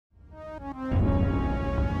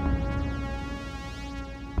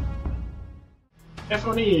F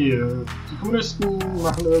und E. Die Kommunisten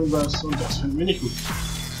machen irgendwas und das finden wir nicht gut.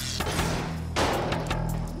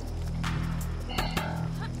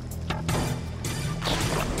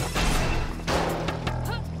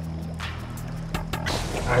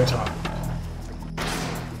 Alter.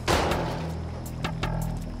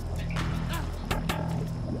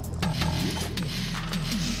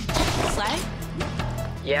 Slay?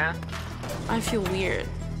 Yeah? I feel weird.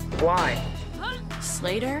 Why?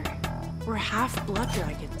 Slater? We're half blood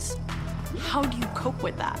dragons. How do you cope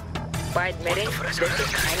with that? By admitting this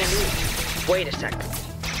is kinda new. Wait a sec.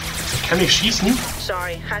 Kann ich schießen?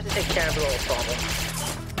 Sorry, had to take care of a little problem.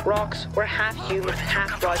 Rocks, we're half human,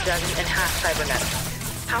 half blood dragon, and half cybernetic.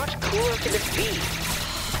 How much cooler could this be?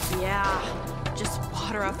 Yeah, just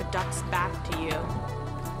water up a duck's back to you.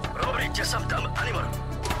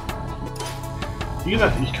 Wie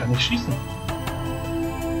gesagt, ich kann nicht schießen.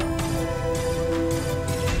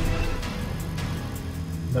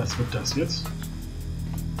 Was wird das jetzt?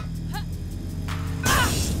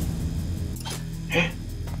 Hä?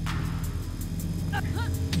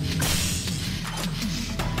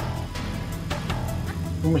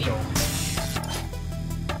 Du mich auch.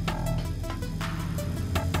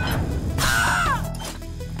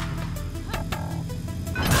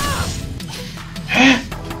 Hä?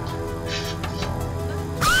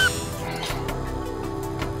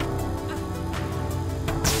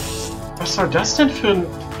 Was soll das denn für ein...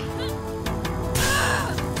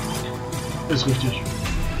 Ist richtig.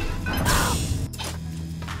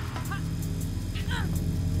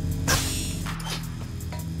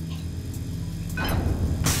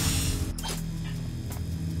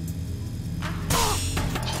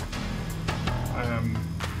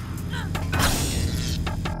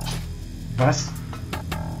 Was?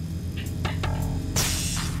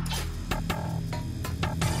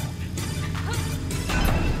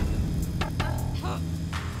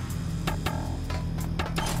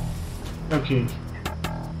 Okay.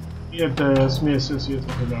 Ja, das mir ist es jetzt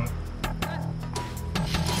auch egal.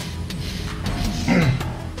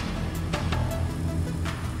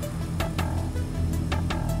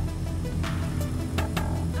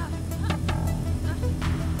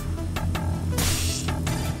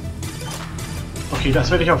 Okay, das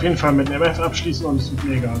werde ich auf jeden Fall mit einem MF abschließen und es wird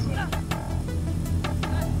mir egal sein.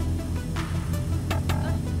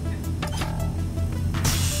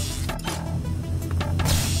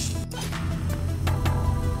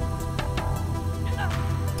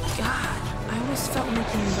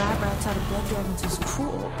 Out of blood dragons is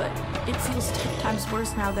cruel, but it feels 10 times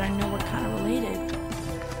worse now that I know we're kind of related.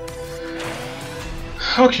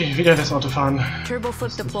 Okay, wieder das Autofahren. Turbo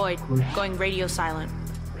flip deployed, cool. Going radio silent.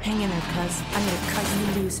 Hang in there, cuz. I'm gonna cut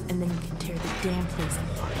you loose and then you can tear the damn place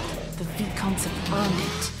apart. The V-Cons have earned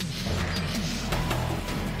it.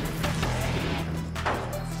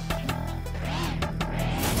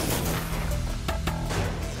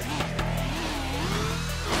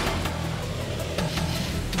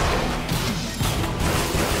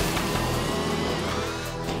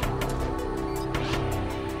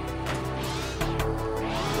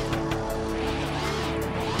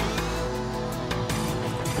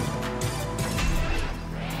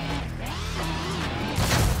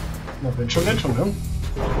 Na, wenn schon, ne?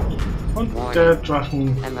 Und der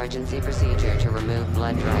Drachen. Emergency procedure to remove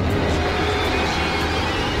blood dragons.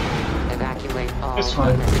 Evacuate all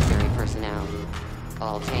unnecessary personnel.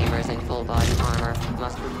 All tamers in full body armor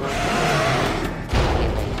must report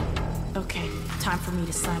immediately. Okay, time for me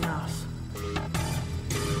to sign off.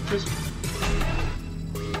 Tschüss.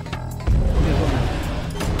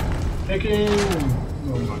 Hacking!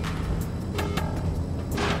 Oh Mann.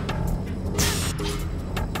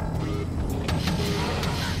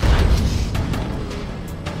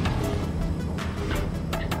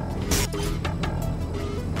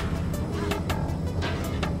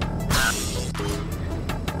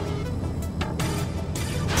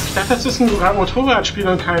 Ich dachte, das ist ein Motorradspiel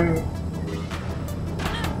und kein...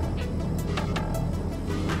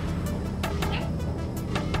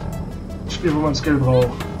 Spiel, wo man Skill braucht.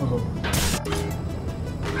 Also...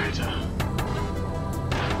 Alter.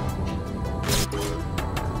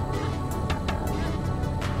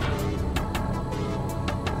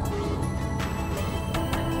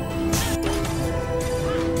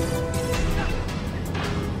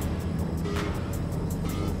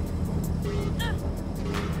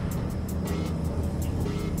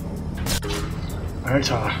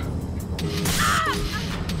 Alter.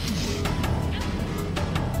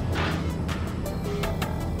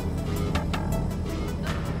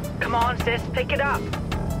 Come on, sis, pick it up.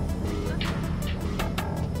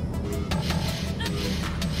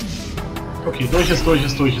 Okay, durch ist durch,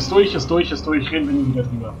 ist durch, ist durch, ist durch, ist durch, reden wir nie wieder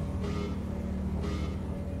drüber.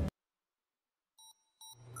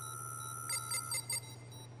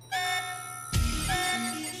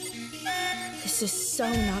 This is so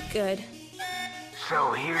not good.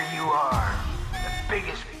 So here you are, the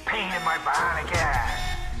biggest pain in my bionic ass.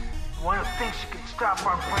 One who thinks you can stop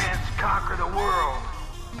our plans to conquer the world.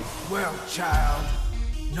 Well, child,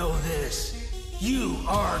 know this. You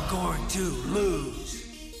are going to lose.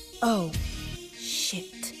 Oh,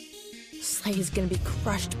 shit. Slay is gonna be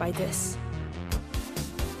crushed by this.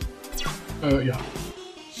 Ja.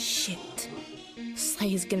 Shit.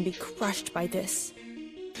 Slay is gonna be crushed by this.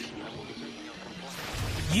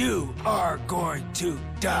 You are going to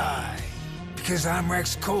die. Because I'm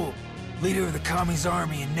Rex Colt, leader of the Commies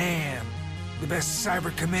Army in Nam. The best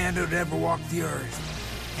cyber commando to ever walk the earth.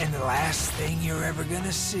 And the last thing you're ever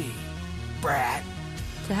gonna see, brat.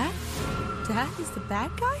 Dad? Dad is the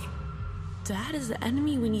bad guy? Dad is the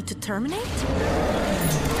enemy we need to terminate?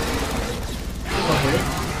 Okay.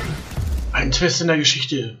 Ein Twist in der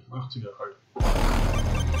Geschichte. 80er halt.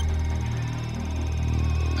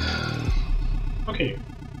 Okay.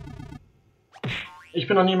 Ich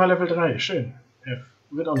bin noch nie mal Level 3. Schön. F.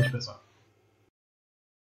 Wird auch nicht besser.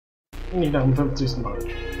 Nicht nach dem 50. Mal.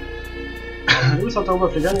 Du bist auf der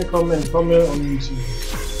Oberfläche angekommen, entkomme und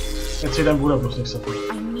erzähl deinem Bruder bloß nichts davon.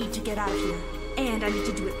 I need to get out of here. And I need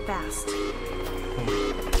to do it fast. I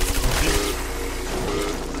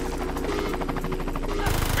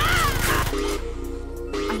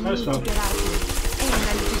need to get out of here. And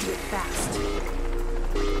I need to do it fast.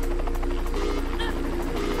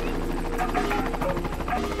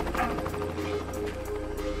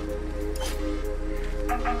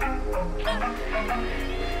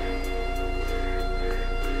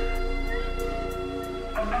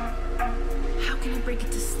 How can I break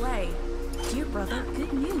it to Slay? Dear brother,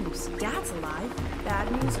 good news. Dad's alive.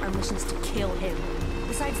 Bad news, our mission's to kill him.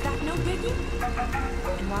 Besides that, no biggie?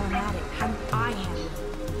 And while I'm at it, how do I handle it?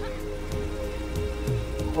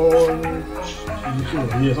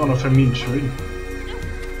 Und hier ist auch noch Vermin, schön.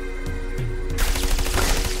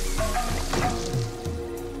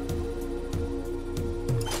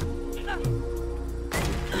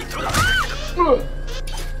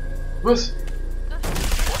 Was?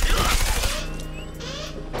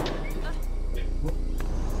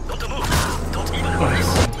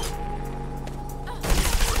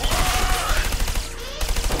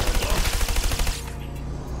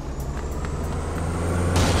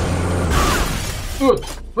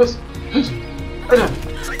 Was? Alter!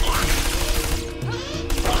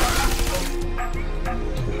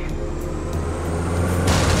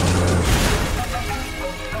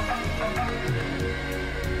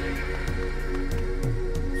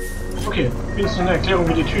 Okay, wenigstens eine Erklärung,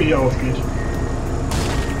 wie die Tür hier aufgeht.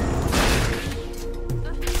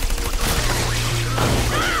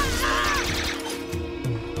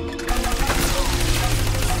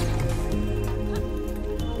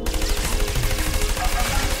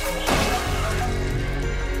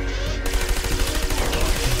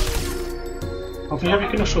 Hoffentlich habe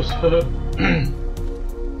ich genug Schuss.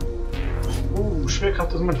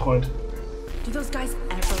 Schwerkraft ist mein Freund. Do those guys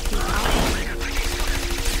ever keep out?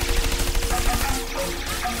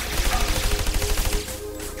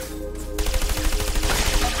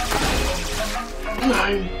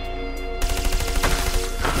 Nein!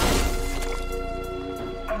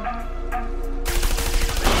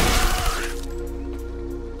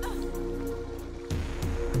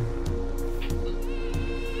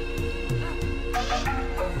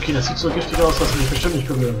 Okay, das sieht so giftig aus, dass sie mich bestimmt nicht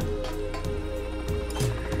berühren.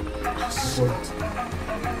 Obwohl.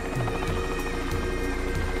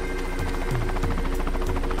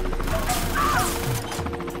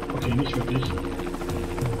 Okay, nicht wirklich.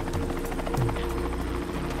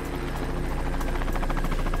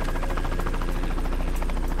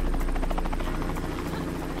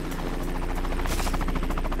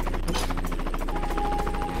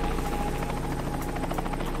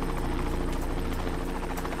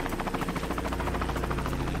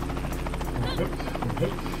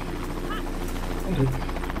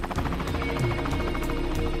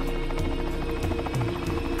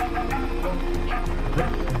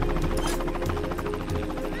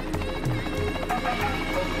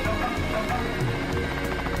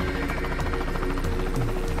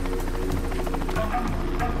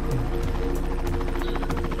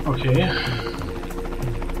 Okay.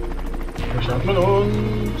 Durchatmen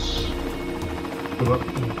und... Rüber.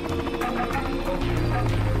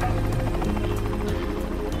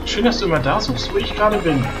 Schön, dass du immer da suchst, wo ich gerade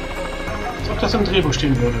bin. Als ob das im Drehbuch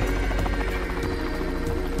stehen würde.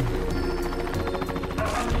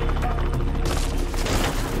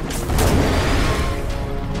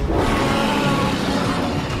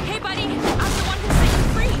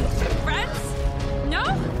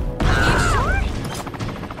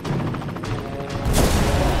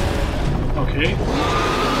 Okay.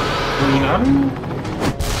 Hol ihn an.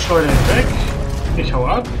 Schleuder ihn weg. Ich hau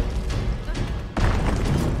ab.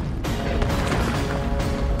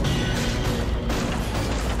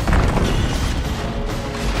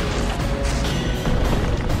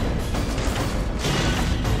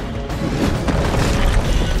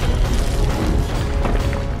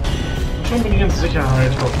 Schon bin ich in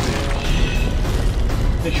Sicherheit, hoffentlich.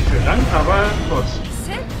 Nicht für lang, aber kurz.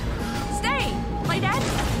 Sit? Stay! Play dead?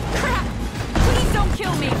 Crap! Please don't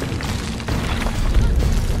kill me!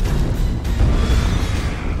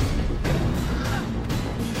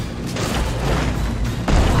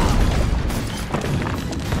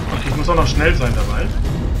 Okay, ich muss auch noch schnell sein dabei.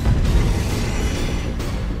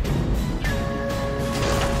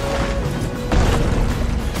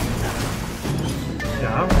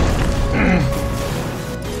 Ja.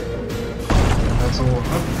 Also,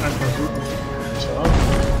 einfach so. Tja.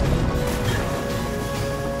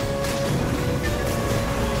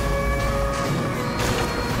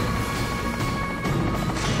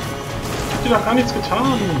 Ich hab dir doch gar nichts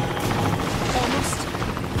getan. Almost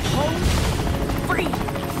home free!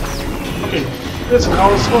 Okay, jetzt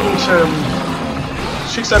raus und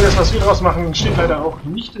Schicksal ist, was wir draus machen, steht leider auch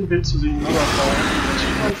nicht im Bild zu sehen,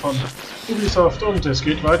 aber von Ubisoft und es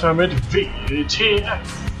geht weiter mit WTF.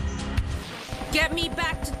 Get me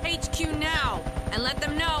back to HQ now, and let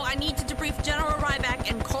them know I need to debrief General Ryback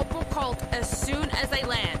and Corporal Colt as soon as they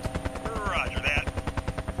land. Roger that.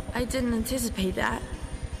 I didn't anticipate that.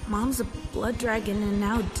 Mom's a blood dragon and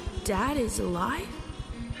now Dad is alive?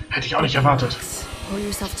 Hätte ich auch nicht erwartet. Pull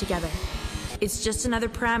yourself together. It's just another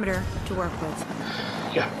parameter to work with.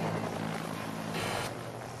 Ja.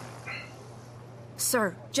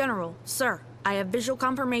 Sir, General, sir, I have visual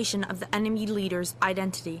confirmation of the enemy leader's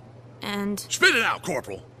identity. And... Spit it out,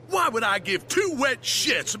 Corporal. Why would I give two wet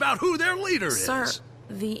shits about who their leader is? Sir,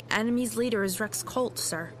 the enemy's leader is Rex Colt,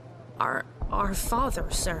 sir. Our father,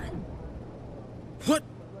 sir.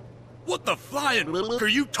 What the flying are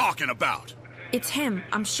you talking about? It's him,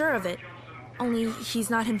 I'm sure of it. Only he's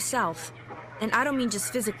not himself. And I don't mean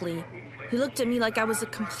just physically. He looked at me like I was a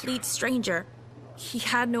complete stranger. He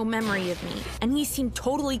had no memory of me, and he seemed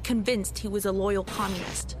totally convinced he was a loyal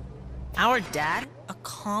communist. Our dad? A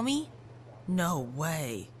commie? No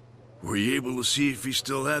way. Were you able to see if he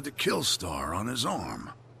still had the kill star on his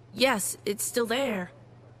arm? Yes, it's still there.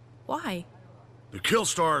 Why? The kill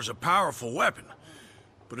star is a powerful weapon,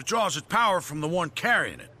 but it draws its power from the one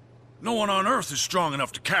carrying it. No one on Earth is strong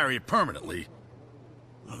enough to carry it permanently.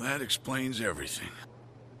 Well, that explains everything.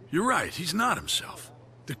 You're right, he's not himself.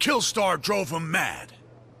 The kill star drove him mad.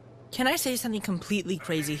 Can I say something completely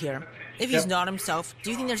crazy here? If he's not himself, do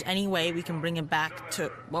you think there's any way we can bring him back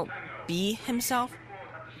to, well, be himself?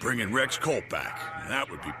 Bringing Rex Colt back. That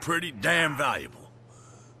would be pretty damn valuable.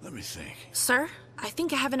 Let me think. Sir, I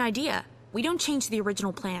think I have an idea. We don't change the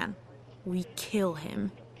original plan. We kill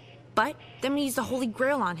him. But then we use the Holy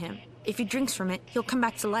Grail on him. If he drinks from it, he'll come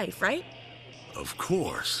back to life, right? Of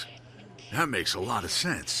course. That makes a lot of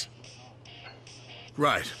sense.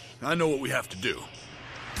 Right. I know what we have to do.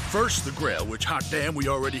 First, the Grail, which hot damn we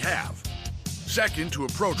already have. Second, to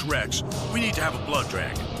approach Rex, we need to have a blood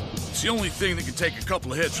dragon. It's the only thing that can take a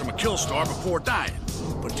couple of hits from a kill star before dying.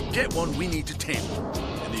 But to get one, we need to tame it.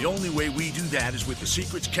 And the only way we do that is with the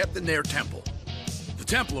secrets kept in their temple. The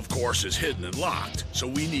temple, of course, is hidden and locked, so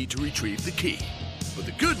we need to retrieve the key. But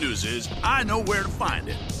the good news is, I know where to find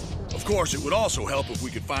it. Of course, it would also help if we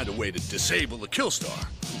could find a way to disable the kill star.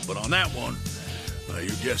 But on that one,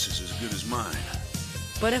 your guess is as good as mine.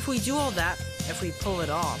 But if we do all that, if we pull it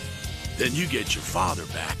off... Then you get your father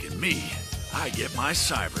back, and me, I get my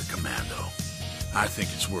cyber commando. I think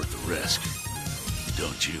it's worth the risk.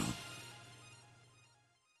 Don't you?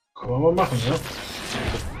 Können wir mal machen, ja?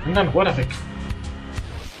 Und dann Rohr da weg.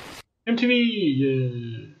 MTV!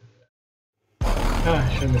 Ah,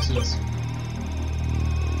 ich vermisse das.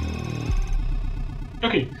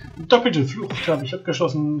 Okay, doppelte Flucht habe ich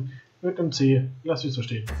abgeschlossen mit dem C. Lass mich so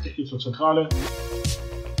stehen. Ich gehe zur Zentrale.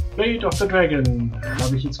 Blade of the Dragon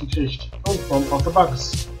habe ich jetzt gekriegt. Und Bomb of the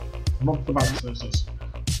Bugs. Bomb of the Bugs, so ist es.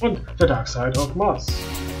 Und The Dark Side of Mars.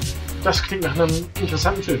 Das klingt nach einem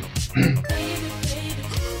interessanten Film.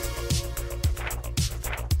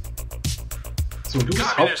 So, du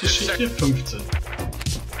bist Hauptgeschichte 15.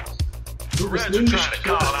 Du bist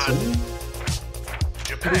Nebengeschichte 18.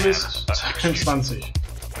 Du bist 22.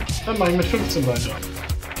 Dann mache ich mit 15 weiter.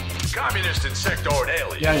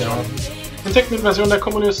 Ja, ja. Insekteninvasion der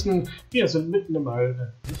Kommunisten. Wir sind mitten im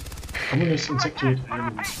All. Kommunisten insektiert.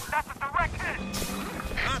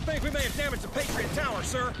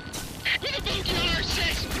 with a bogey on our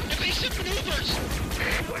 6. Evasive maneuvers.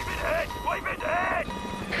 Swipe it ahead!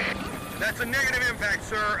 That's a negative impact,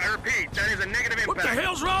 sir. I repeat, that is a negative impact. What the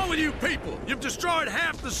hell's wrong with you people? You've destroyed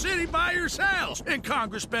half the city by yourselves. And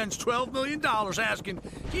Congress spends $12 million asking,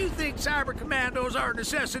 do you think cyber commandos are a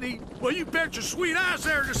necessity? Well, you bet your sweet ass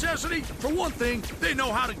they're a necessity. For one thing, they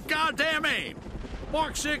know how to goddamn aim.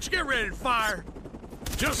 Mark 6, get ready to fire.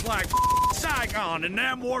 Just like Saigon in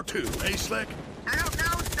Nam War 2, eh, Slick? I don't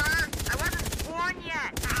know, sir. I wasn't born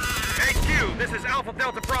yet. HQ, this is Alpha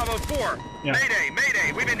Delta Bravo 4. Yeah. Mayday,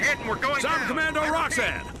 mayday, we've been hit and we're going Cyber down. Commando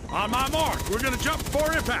Roxanne, on my mark, we're gonna jump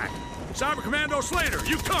before impact. Cyber Commando Slater,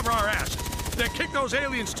 you cover our asses. Then kick those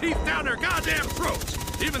aliens' teeth down their goddamn throats,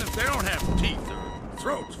 even if they don't have teeth or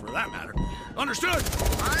throats, for that matter. Understood?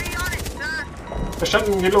 Already on it, sir.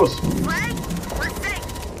 Verstanden, geh los. Flag, we're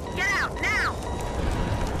safe. Get out, now.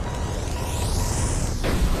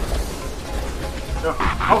 Ja,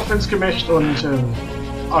 auf ins Gemächt und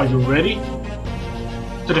are you ready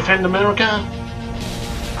to defend America?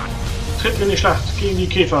 Treten in die Schlacht gegen die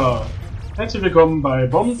Käfer. Herzlich willkommen bei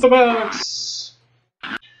Bomb the Bugs.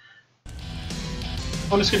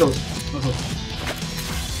 Und es geht los. Also.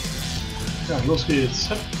 Ja, los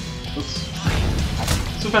geht's. Ups.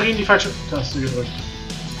 Souverän die falsche Taste gedrückt.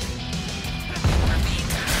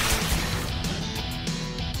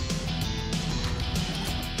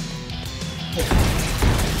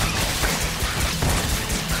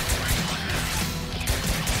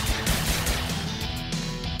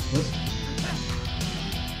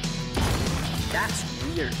 That's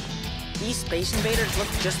weird. These space invaders look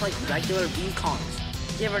just like regular beacons.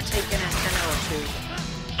 Give or take an antenna or two.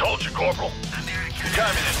 Told you, Corporal. The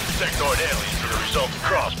communist insectoid aliens are the result of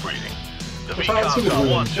crossbreeding. The Total beacons on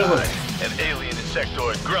one zugehörig, side and alien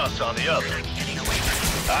insectoid grunts on the other.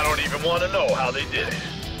 I don't even want to know how they did it.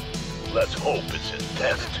 Let's hope it's in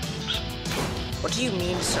test tubes. What do you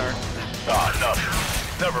mean, sir? Ah,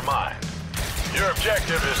 nothing. Never mind. Your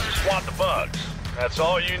objective is to swat the bugs. That's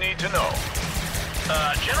all you need to know.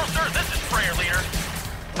 General, sir, this is Prayer Leader.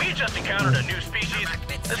 We just encountered a new species.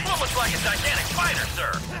 This one looks like a gigantic spider,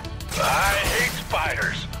 sir. I hate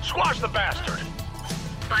spiders. Squash the bastard.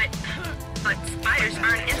 But spiders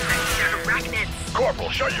aren't insects, they're arachnids. Corporal,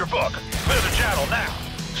 shut your book. Clear the channel now.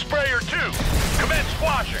 Sprayer 2. Commence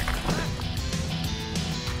squashing.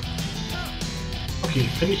 Okay,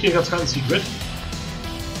 finde ich hier ganz Secret.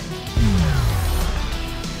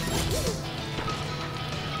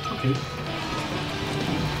 Okay.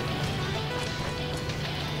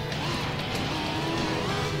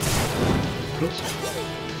 Los.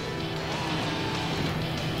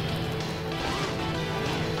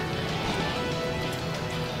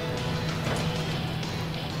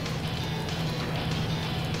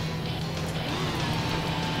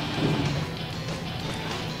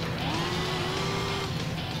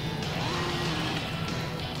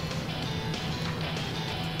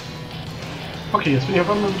 Okay, jetzt bin ich auf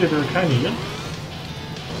einmal wieder der Kleine hier,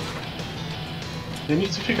 der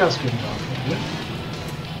nicht zu viel Gas geben darf. Okay.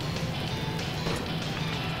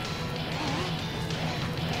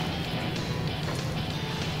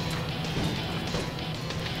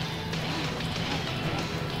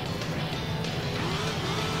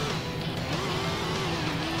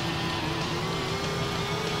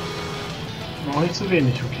 Auch nicht zu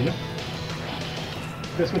wenig, okay.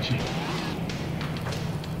 Perspektive.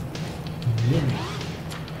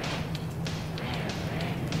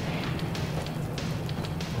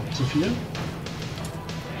 Zu viel?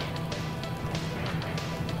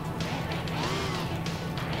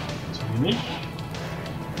 Zu wenig?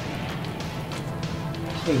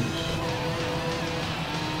 Zu wenig.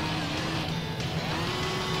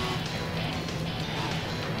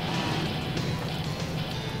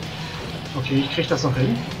 Okay, ich krieg das noch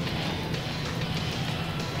hin.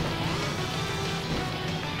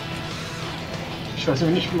 Ich weiß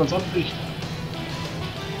nämlich nicht, wie man es abbricht.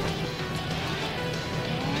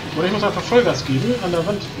 Oder ich muss einfach Vollgas geben an der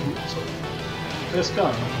Wand. So. Alles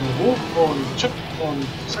klar. Hoch und tschack und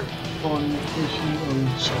zack und Brüchen und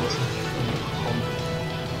Schaußen.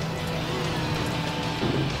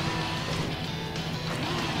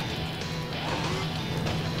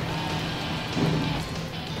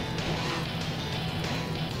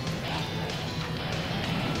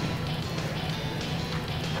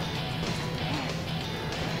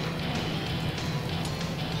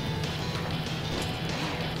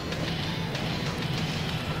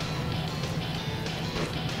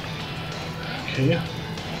 Okay.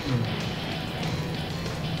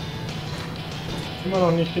 Immer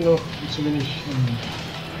noch nicht genug, zu wenig.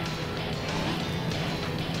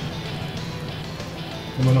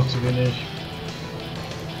 Immer noch zu wenig.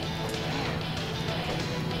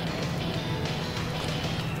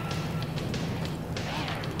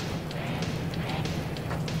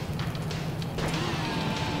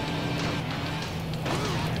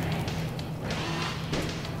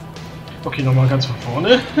 Okay, nochmal ganz von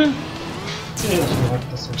vorne.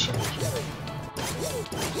 Das wird schon nicht.